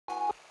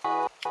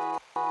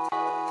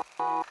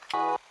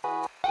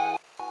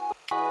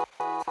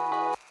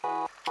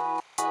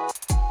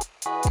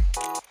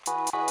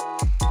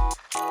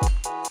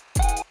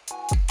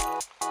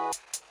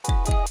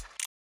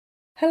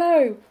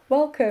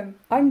welcome!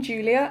 I'm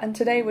Julia and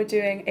today we're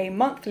doing a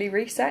monthly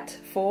reset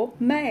for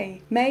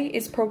May. May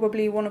is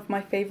probably one of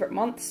my favourite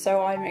months,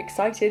 so I'm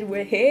excited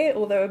we're here,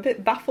 although a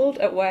bit baffled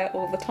at where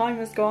all the time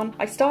has gone.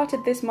 I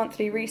started this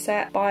monthly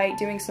reset by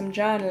doing some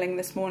journaling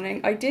this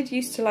morning. I did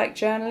used to like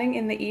journaling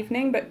in the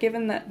evening, but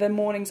given that the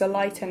mornings are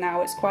lighter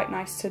now, it's quite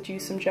nice to do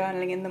some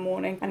journaling in the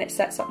morning and it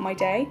sets up my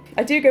day.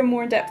 I do go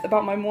more in depth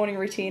about my morning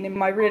routine in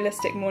my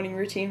realistic morning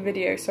routine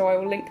video, so I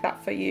will link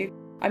that for you.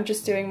 I'm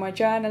just doing my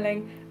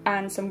journaling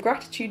and some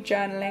gratitude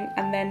journaling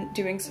and then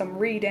doing some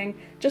reading,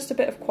 just a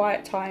bit of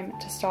quiet time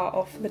to start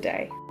off the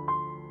day.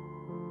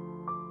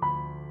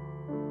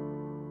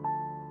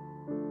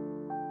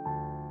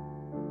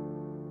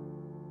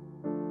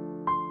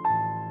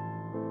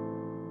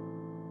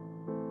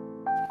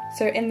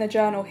 So in the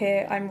journal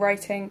here, I'm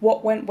writing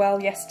what went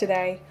well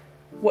yesterday,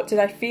 what did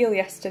I feel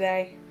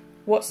yesterday,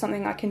 what's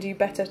something I can do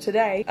better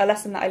today, a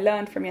lesson that I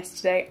learned from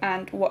yesterday,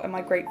 and what am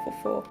I grateful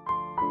for.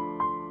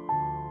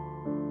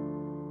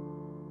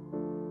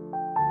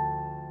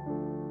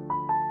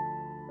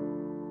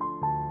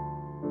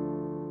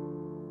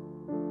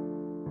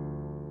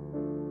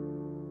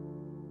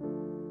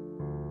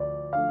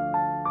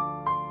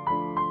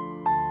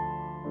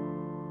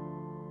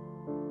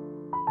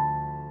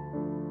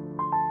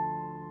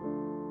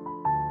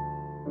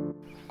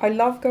 I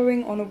love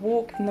going on a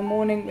walk in the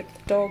morning with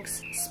the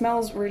dogs. It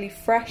smells really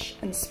fresh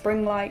and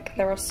spring-like.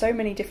 There are so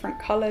many different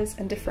colours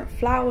and different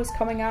flowers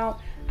coming out,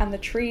 and the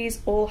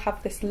trees all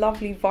have this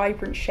lovely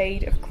vibrant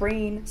shade of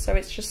green, so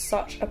it's just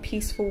such a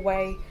peaceful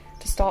way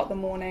to start the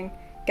morning,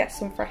 get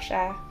some fresh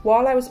air.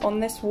 While I was on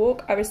this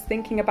walk, I was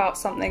thinking about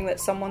something that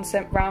someone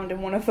sent round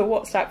in one of the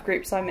WhatsApp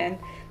groups I'm in.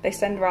 They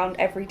send around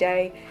every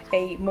day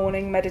a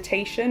morning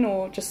meditation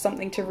or just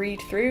something to read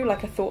through,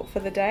 like a thought for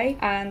the day,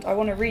 and I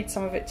want to read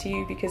some of it to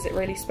you because it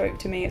really spoke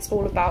to me. It's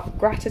all about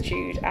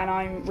gratitude, and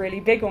I'm really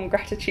big on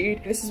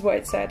gratitude. This is what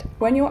it said: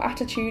 when your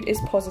attitude is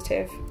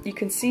positive, you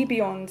can see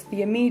beyond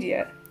the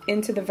immediate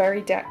into the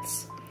very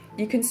depths.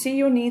 You can see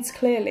your needs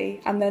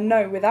clearly and then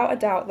know without a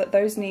doubt that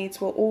those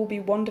needs will all be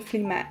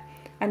wonderfully met,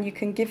 and you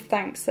can give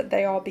thanks that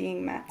they are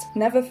being met.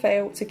 Never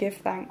fail to give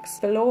thanks.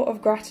 The law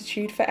of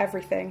gratitude for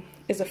everything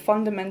is a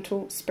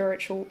fundamental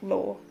spiritual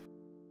law.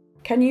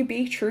 Can you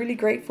be truly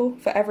grateful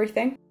for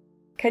everything?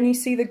 Can you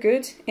see the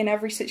good in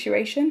every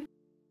situation?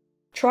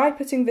 Try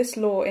putting this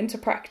law into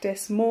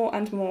practice more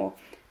and more,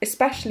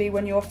 especially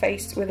when you're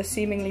faced with a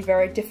seemingly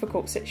very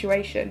difficult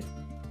situation.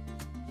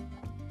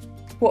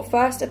 What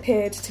first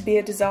appeared to be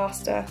a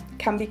disaster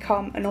can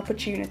become an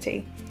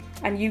opportunity,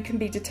 and you can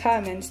be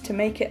determined to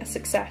make it a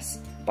success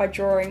by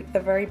drawing the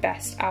very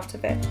best out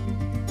of it.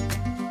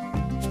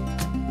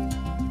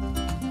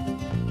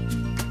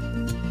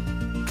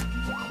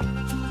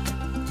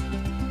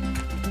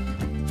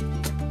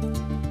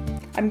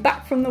 I'm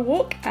back from the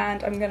walk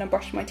and I'm going to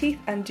brush my teeth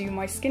and do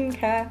my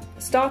skincare,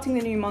 starting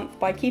the new month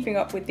by keeping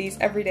up with these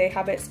everyday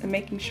habits and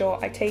making sure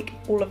I take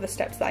all of the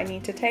steps that I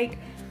need to take.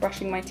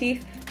 Brushing my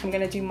teeth, I'm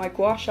going to do my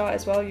gua sha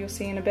as well, you'll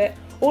see in a bit.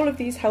 All of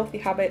these healthy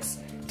habits,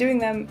 doing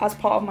them as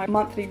part of my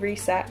monthly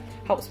reset,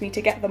 helps me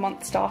to get the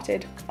month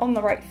started on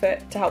the right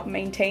foot to help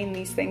maintain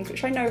these things,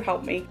 which I know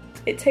help me.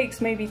 It takes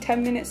maybe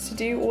 10 minutes to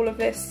do all of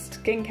this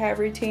skincare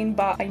routine,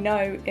 but I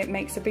know it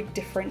makes a big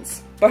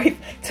difference, both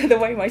to the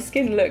way my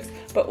skin looks,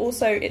 but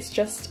also it's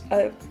just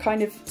a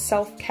kind of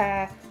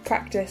self-care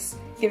practice,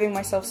 giving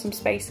myself some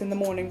space in the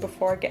morning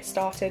before I get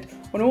started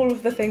on all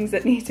of the things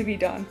that need to be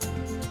done.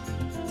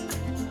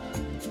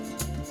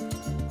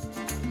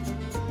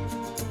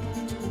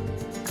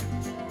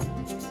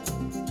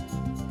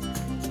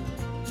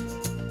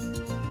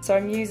 So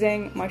I'm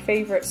using my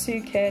favourite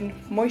Sukin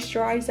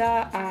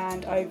moisturiser,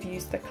 and I've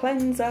used the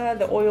cleanser,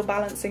 the oil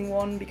balancing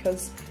one,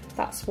 because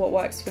that's what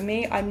works for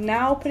me. I'm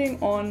now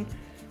putting on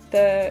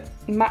the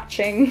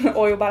matching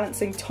oil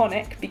balancing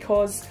tonic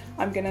because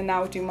I'm gonna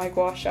now do my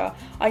gua sha.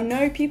 I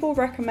know people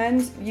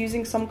recommend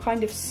using some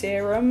kind of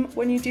serum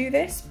when you do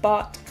this,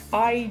 but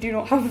I do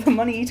not have the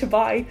money to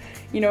buy,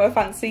 you know, a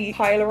fancy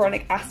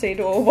hyaluronic acid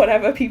or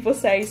whatever people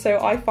say,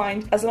 so I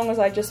find as long as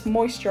I just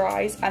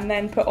moisturise and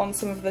then put on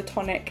some of the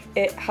tonic,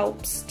 it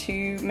helps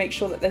to make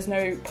sure that there's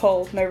no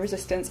pull, no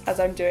resistance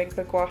as I'm doing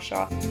the gua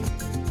sha.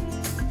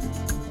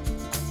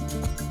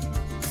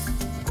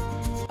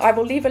 I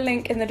will leave a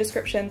link in the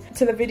description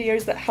to the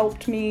videos that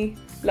helped me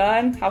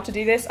learn how to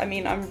do this. I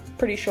mean, I'm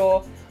pretty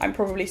sure I'm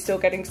probably still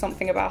getting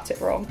something about it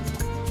wrong.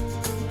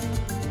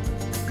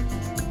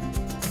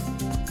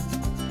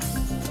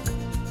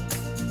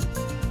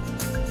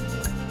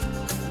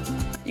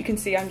 You can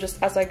see I'm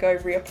just, as I go,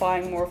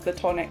 reapplying more of the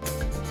tonic.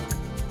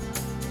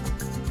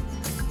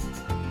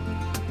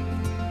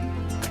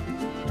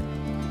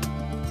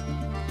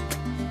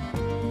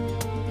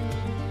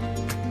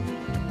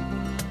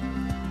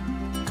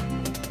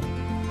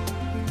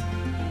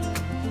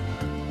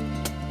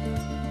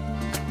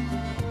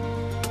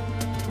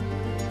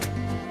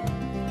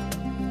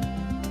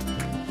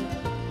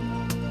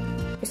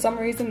 some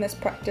reason this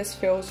practice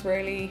feels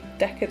really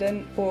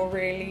decadent or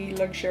really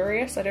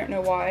luxurious. I don't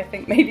know why. I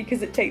think maybe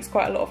because it takes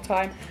quite a lot of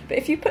time. But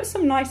if you put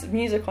some nice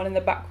music on in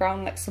the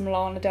background, like some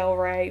Lana Del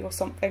Rey or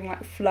something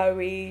like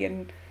flowy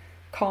and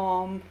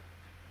calm,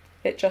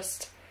 it's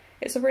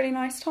a really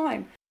nice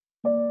time.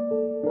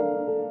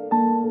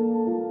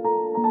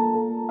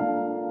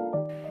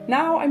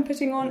 Now I'm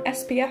putting on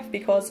SPF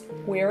because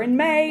we're in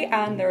May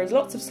and there is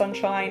lots of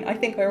sunshine. I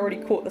think I already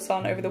caught the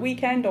sun over the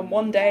weekend on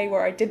one day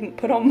where I didn't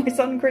put on my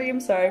sun cream,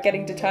 so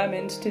getting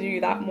determined to do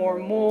that more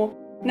and more.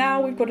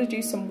 Now we've got to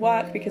do some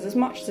work because as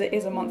much as it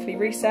is a monthly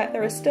reset,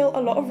 there is still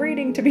a lot of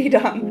reading to be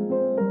done.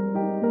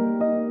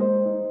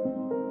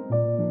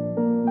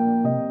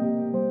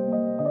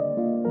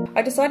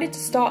 I decided to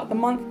start the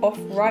month off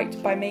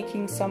right by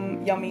making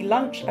some yummy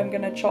lunch. I'm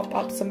going to chop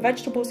up some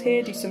vegetables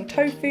here, do some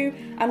tofu,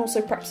 and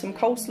also prep some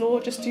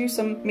coleslaw, just do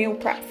some meal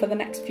prep for the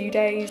next few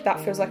days. That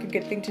feels like a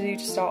good thing to do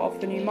to start off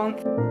the new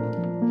month.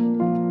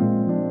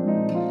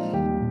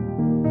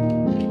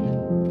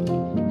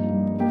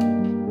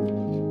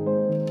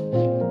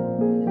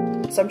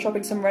 So I'm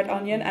chopping some red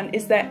onion, and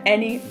is there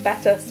any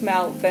better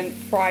smell than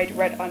fried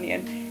red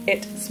onion?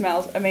 It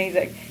smells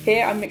amazing.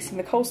 Here I'm mixing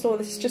the coleslaw.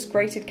 This is just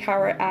grated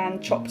carrot and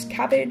chopped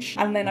cabbage.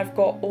 And then I've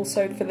got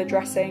also for the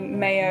dressing,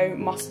 mayo,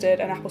 mustard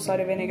and apple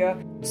cider vinegar.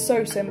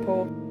 So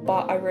simple,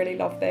 but I really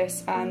love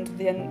this. And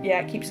then,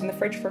 yeah, it keeps in the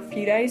fridge for a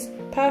few days.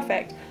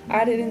 Perfect. I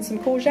added in some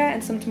courgette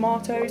and some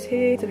tomatoes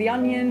here to the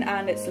onion,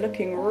 and it's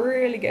looking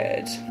really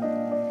good.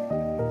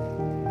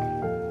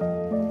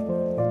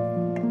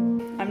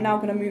 I'm now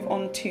going to move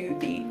on to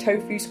the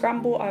tofu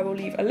scramble. I will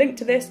leave a link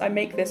to this. I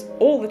make this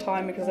all the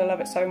time because I love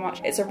it so much.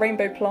 It's a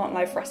rainbow plant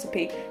life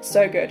recipe.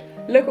 So good.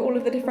 Look at all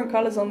of the different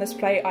colours on this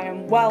plate. I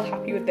am well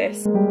happy with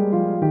this.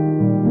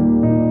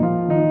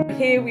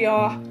 Here we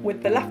are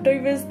with the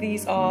leftovers.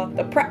 These are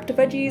the prepped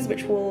veggies,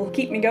 which will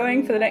keep me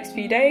going for the next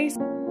few days.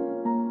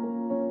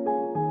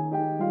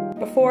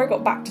 Before I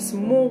got back to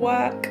some more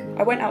work,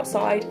 I went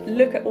outside.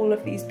 Look at all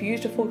of these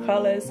beautiful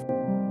colours.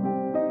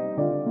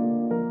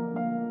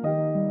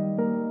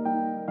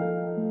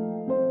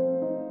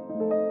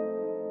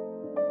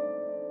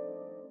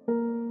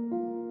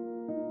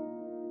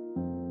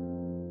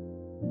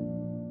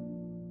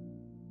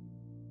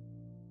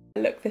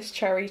 Look, this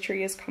cherry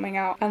tree is coming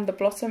out and the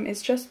blossom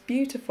is just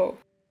beautiful.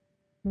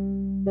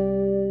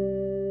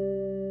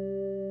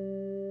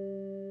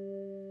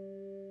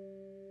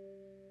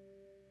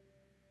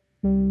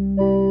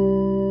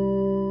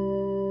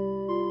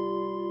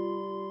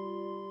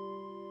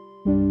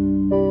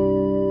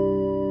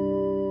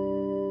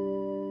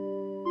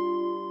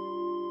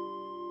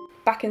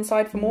 Back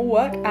inside for more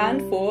work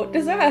and for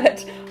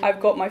dessert. I've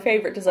got my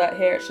favourite dessert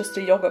here. It's just a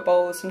yoghurt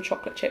bowl with some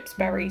chocolate chips,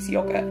 berries,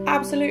 yoghurt.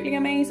 Absolutely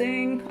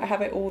amazing. I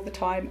have it all the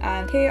time.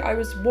 And here I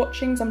was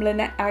watching some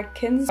Lynette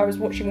Adkins. I was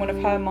watching one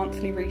of her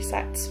monthly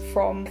resets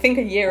from I think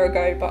a year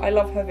ago, but I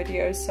love her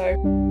videos, so.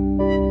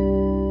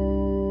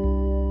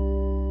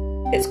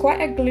 It's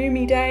quite a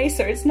gloomy day,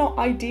 so it's not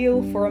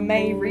ideal for a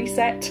May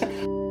reset.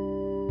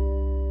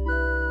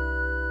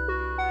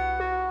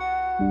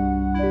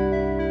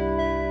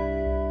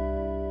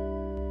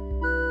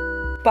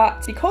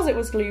 But because it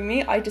was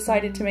gloomy, I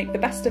decided to make the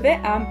best of it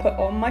and put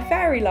on my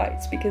fairy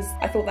lights because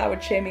I thought that would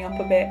cheer me up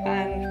a bit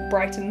and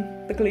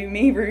brighten the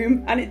gloomy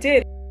room, and it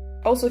did.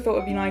 I also thought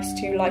it would be nice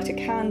to light a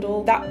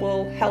candle. That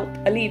will help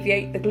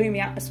alleviate the gloomy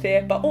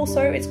atmosphere, but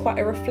also it's quite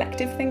a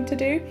reflective thing to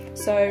do.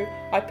 So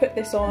I put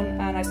this on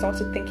and I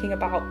started thinking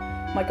about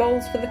my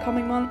goals for the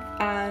coming month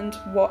and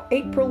what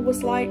April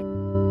was like.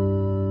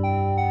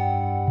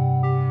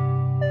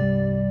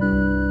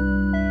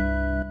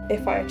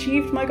 If I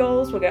achieved my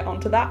goals, we'll get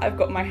onto that. I've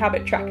got my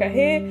habit tracker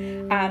here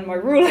and my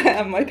ruler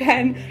and my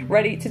pen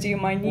ready to do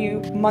my new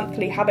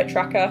monthly habit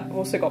tracker. I've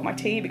also got my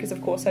tea because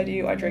of course I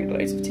do, I drink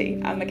loads of tea,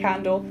 and the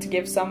candle to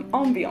give some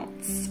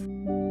ambiance.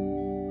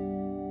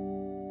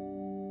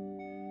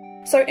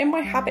 So in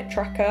my habit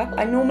tracker,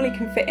 I normally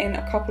can fit in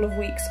a couple of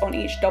weeks on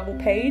each double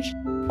page.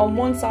 On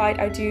one side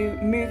I do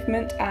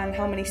movement and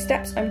how many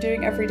steps I'm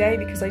doing every day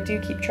because I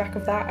do keep track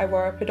of that. I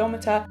wear a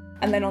pedometer.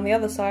 And then on the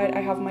other side,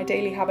 I have my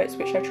daily habits,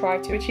 which I try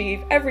to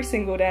achieve every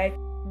single day.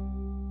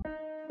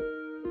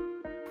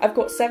 I've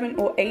got 7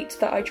 or 8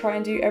 that I try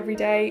and do every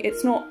day.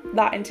 It's not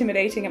that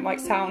intimidating, it might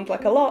sound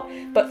like a lot,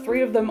 but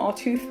 3 of them are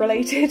tooth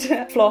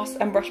related. Floss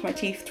and brush my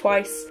teeth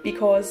twice,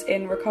 because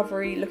in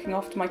recovery, looking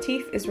after my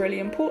teeth is really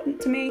important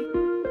to me.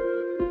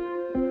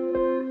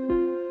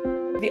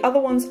 The other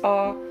ones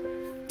are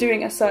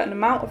doing a certain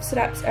amount of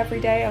steps every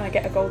day, and I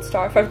get a gold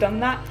star if I've done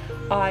that.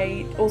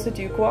 I also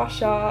do gua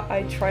sha,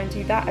 I try and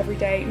do that every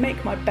day,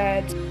 make my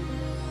bed.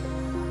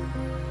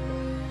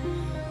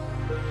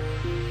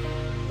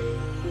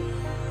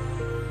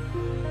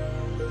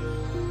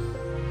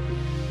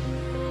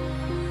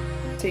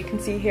 So you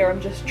can see here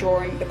I'm just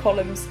drawing the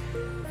columns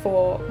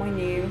for my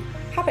new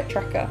habit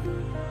tracker.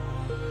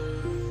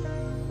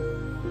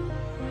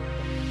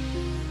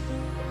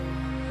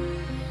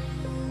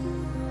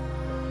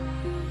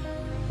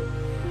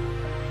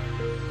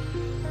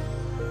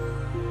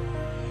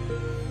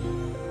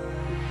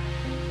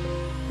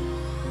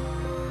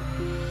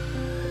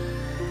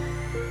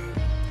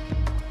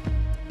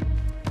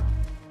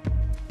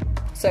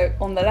 So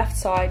on the left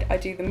side I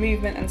do the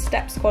movement and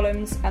steps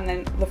columns, and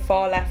then the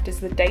far left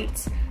is the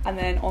dates, and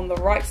then on the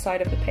right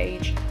side of the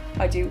page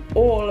I do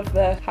all of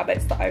the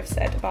habits that I've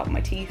said about my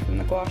teeth and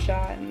the gua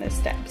sha and the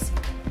steps.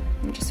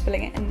 I'm just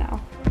filling it in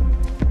now.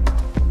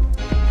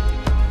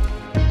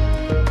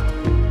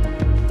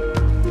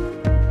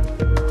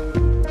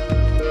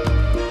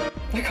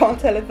 I can't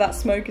tell if that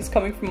smoke is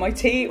coming from my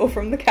tea or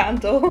from the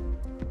candle.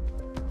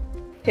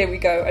 Here we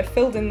go, I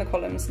filled in the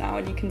columns now,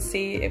 and you can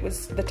see it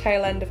was the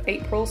tail end of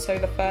April, so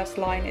the first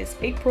line is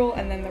April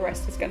and then the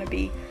rest is going to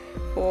be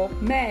for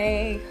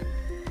May.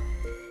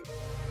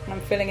 And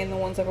I'm filling in the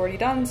ones I've already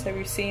done, so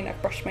we've seen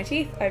I've brushed my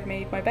teeth, I've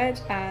made my bed,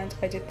 and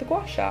I did the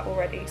gua sha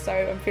already, so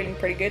I'm feeling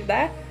pretty good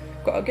there.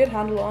 Got a good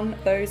handle on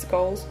those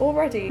goals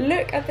already.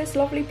 Look at this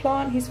lovely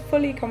plant, he's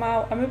fully come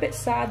out. I'm a bit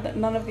sad that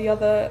none of the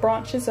other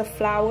branches are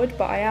flowered,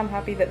 but I am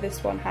happy that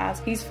this one has.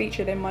 He's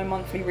featured in my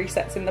monthly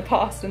resets in the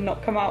past and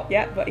not come out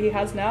yet, but he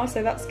has now,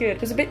 so that's good.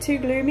 It was a bit too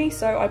gloomy,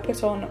 so I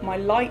put on my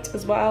light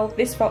as well.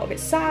 This felt a bit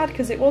sad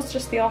because it was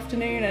just the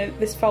afternoon, and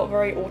this felt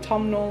very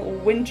autumnal or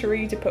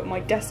wintry to put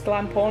my desk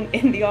lamp on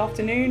in the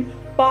afternoon,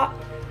 but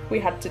we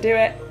had to do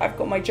it. I've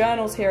got my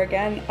journals here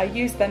again. I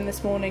used them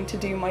this morning to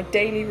do my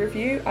daily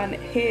review, and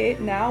here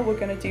now we're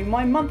going to do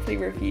my monthly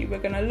review. We're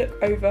going to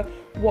look over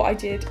what I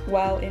did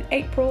well in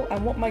April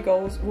and what my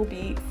goals will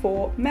be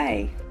for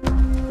May.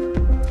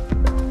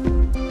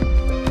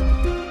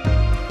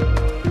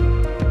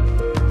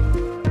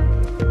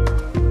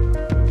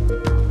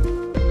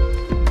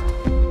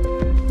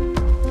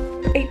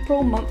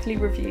 April monthly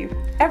review.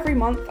 Every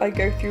month I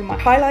go through my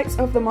highlights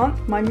of the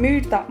month, my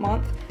mood that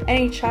month,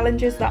 any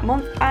challenges that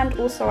month, and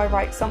also I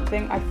write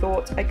something I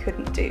thought I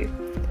couldn't do.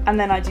 And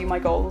then I do my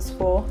goals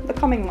for the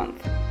coming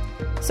month.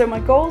 So my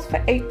goals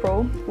for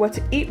April were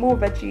to eat more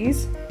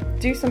veggies,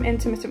 do some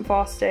intermittent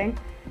fasting,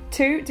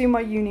 2, do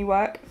my uni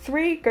work,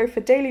 3, go for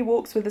daily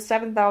walks with a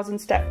 7,000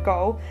 step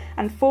goal,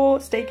 and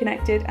 4, stay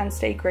connected and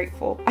stay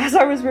grateful. As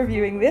I was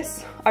reviewing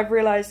this, I've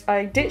realised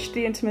I ditched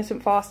the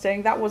intermittent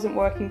fasting. That wasn't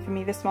working for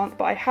me this month,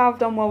 but I have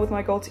done well with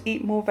my goal to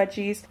eat more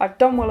veggies. I've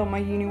done well on my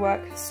uni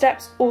work,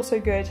 steps also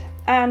good,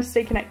 and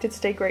stay connected,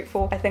 stay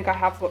grateful. I think I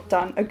have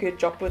done a good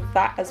job with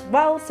that as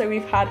well. So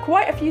we've had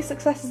quite a few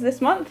successes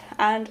this month,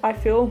 and I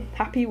feel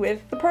happy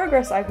with the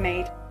progress I've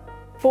made.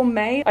 For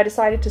May, I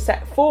decided to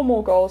set 4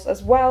 more goals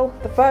as well.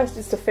 The first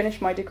is to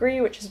finish my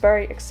degree, which is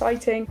very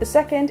exciting. The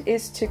second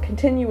is to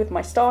continue with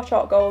my star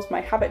chart goals,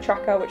 my habit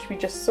tracker, which we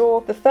just saw.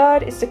 The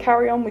third is to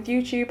carry on with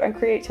YouTube and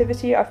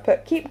creativity. I've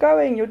put, keep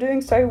going, you're doing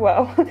so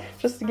well,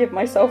 just to give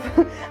myself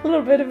a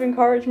little bit of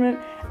encouragement.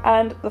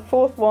 And the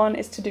fourth one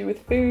is to do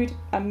with food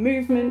and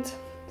movement,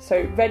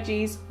 so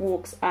veggies,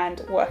 walks and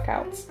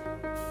workouts.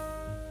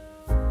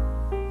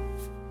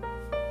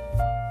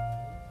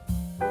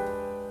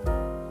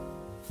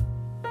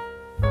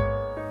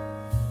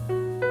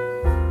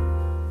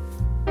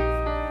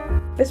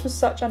 This was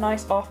such a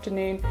nice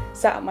afternoon,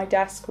 sat at my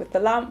desk with the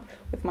lamp,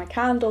 with my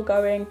candle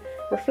going,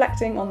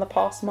 reflecting on the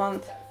past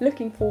month,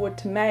 looking forward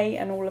to May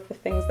and all of the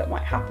things that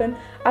might happen.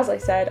 As I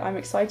said, I'm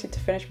excited to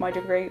finish my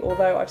degree,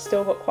 although I've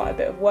still got quite a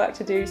bit of work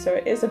to do, so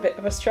it is a bit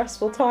of a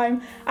stressful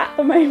time at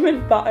the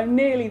moment, but I'm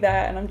nearly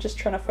there and I'm just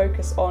trying to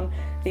focus on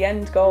the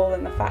end goal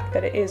and the fact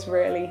that it is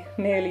really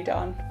nearly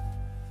done.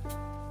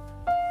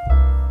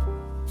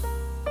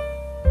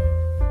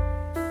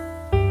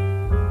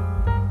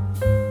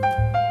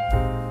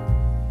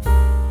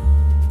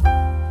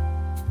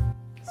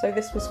 So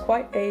this was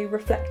quite a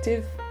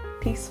reflective,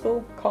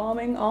 peaceful,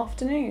 calming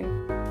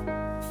afternoon.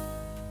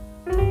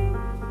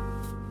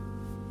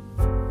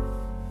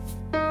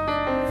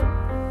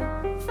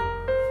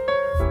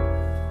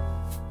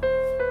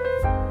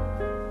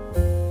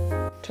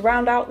 To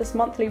round out this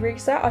monthly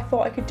reset, I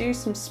thought I could do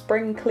some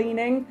spring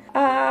cleaning.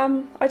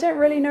 I don't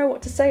really know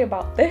what to say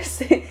about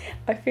this.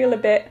 I feel a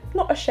bit,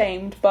 not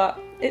ashamed, but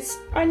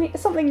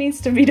something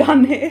needs to be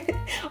done here.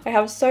 I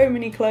have so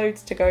many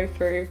clothes to go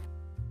through.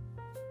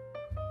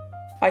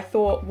 I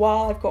thought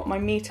while I've got my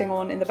meeting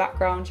on in the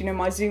background, you know,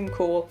 my Zoom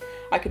call,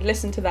 I could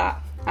listen to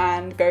that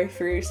and go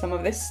through some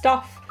of this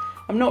stuff.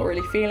 I'm not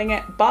really feeling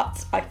it,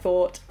 but I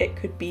thought it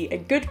could be a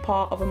good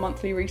part of a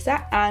monthly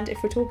reset, and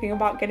if we're talking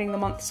about getting the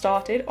month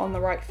started on the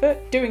right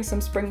foot, doing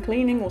some spring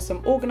cleaning or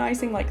some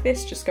organising like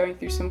this, just going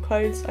through some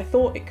clothes, I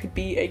thought it could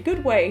be a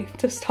good way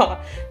to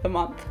start the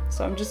month.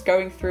 So I'm just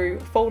going through,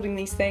 folding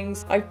these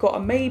things. I've got a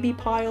maybe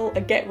pile,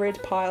 a get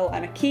rid pile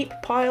and a keep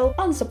pile.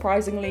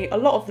 Unsurprisingly, a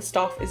lot of the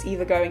stuff is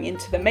either going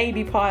into the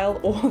maybe pile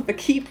or the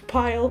keep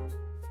pile.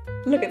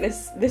 Look at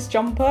this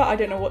jumper, I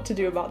don't know what to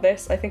do about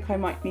this. I think I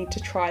might need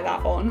to try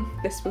that on.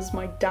 This was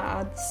my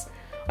dad's.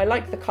 I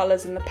like the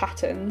colours and the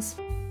patterns.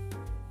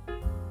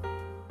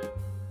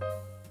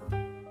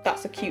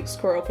 That's a cute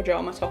squirrel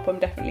pyjama top, I'm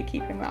definitely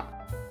keeping that.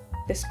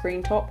 This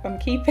green top I'm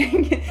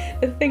keeping.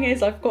 The thing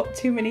is, I've got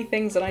too many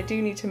things and I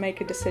do need to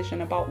make a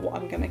decision about what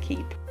I'm gonna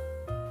keep.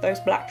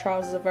 Those black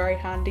trousers are very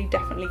handy,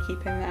 definitely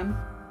keeping them.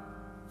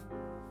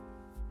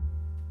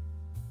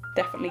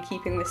 Definitely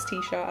keeping this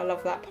t-shirt, I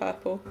love that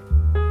purple.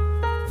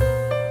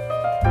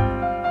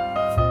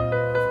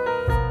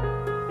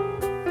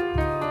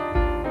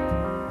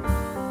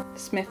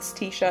 Smiths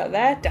t-shirt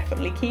there,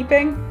 definitely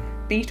keeping.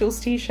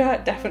 Beatles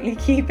t-shirt, definitely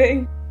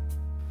keeping.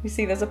 You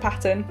see there's a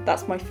pattern.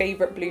 That's my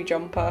favourite blue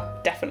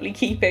jumper, definitely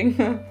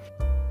keeping.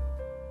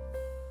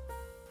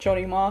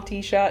 Johnny Marr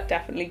t-shirt,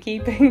 definitely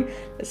keeping.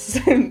 This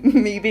is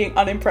me being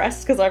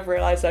unimpressed because I've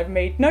realised I've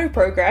made no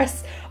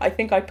progress. I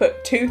think I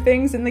put 2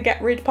 things in the get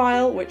rid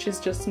pile, which is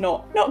just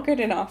not good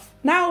enough.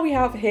 Now we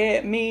have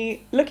here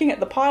me looking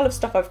at the pile of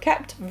stuff I've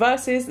kept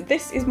versus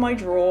this is my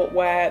drawer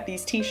where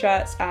these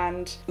t-shirts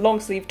and long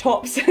sleeve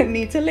tops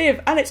need to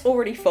live, and it's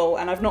already full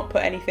and I've not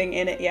put anything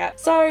in it yet.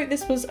 So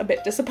this was a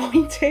bit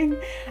disappointing,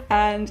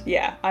 and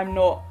yeah,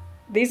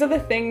 these are the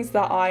things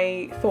that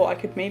I thought I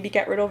could maybe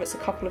get rid of. It's a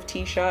couple of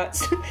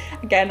t-shirts.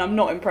 Again, I'm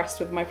not impressed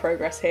with my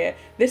progress here.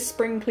 This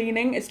spring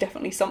cleaning is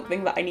definitely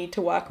something that I need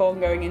to work on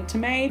going into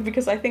May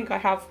because I think I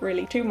have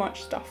really too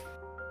much stuff.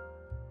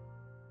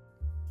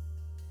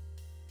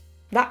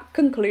 That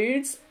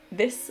concludes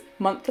this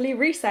monthly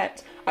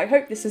reset. I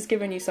hope this has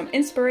given you some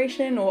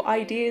inspiration or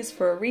ideas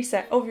for a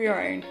reset of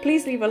your own.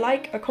 Please leave a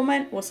like, a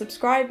comment, or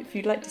subscribe if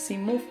you'd like to see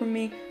more from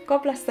me. God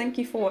bless, thank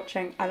you for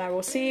watching, and I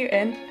will see you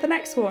in the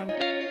next one.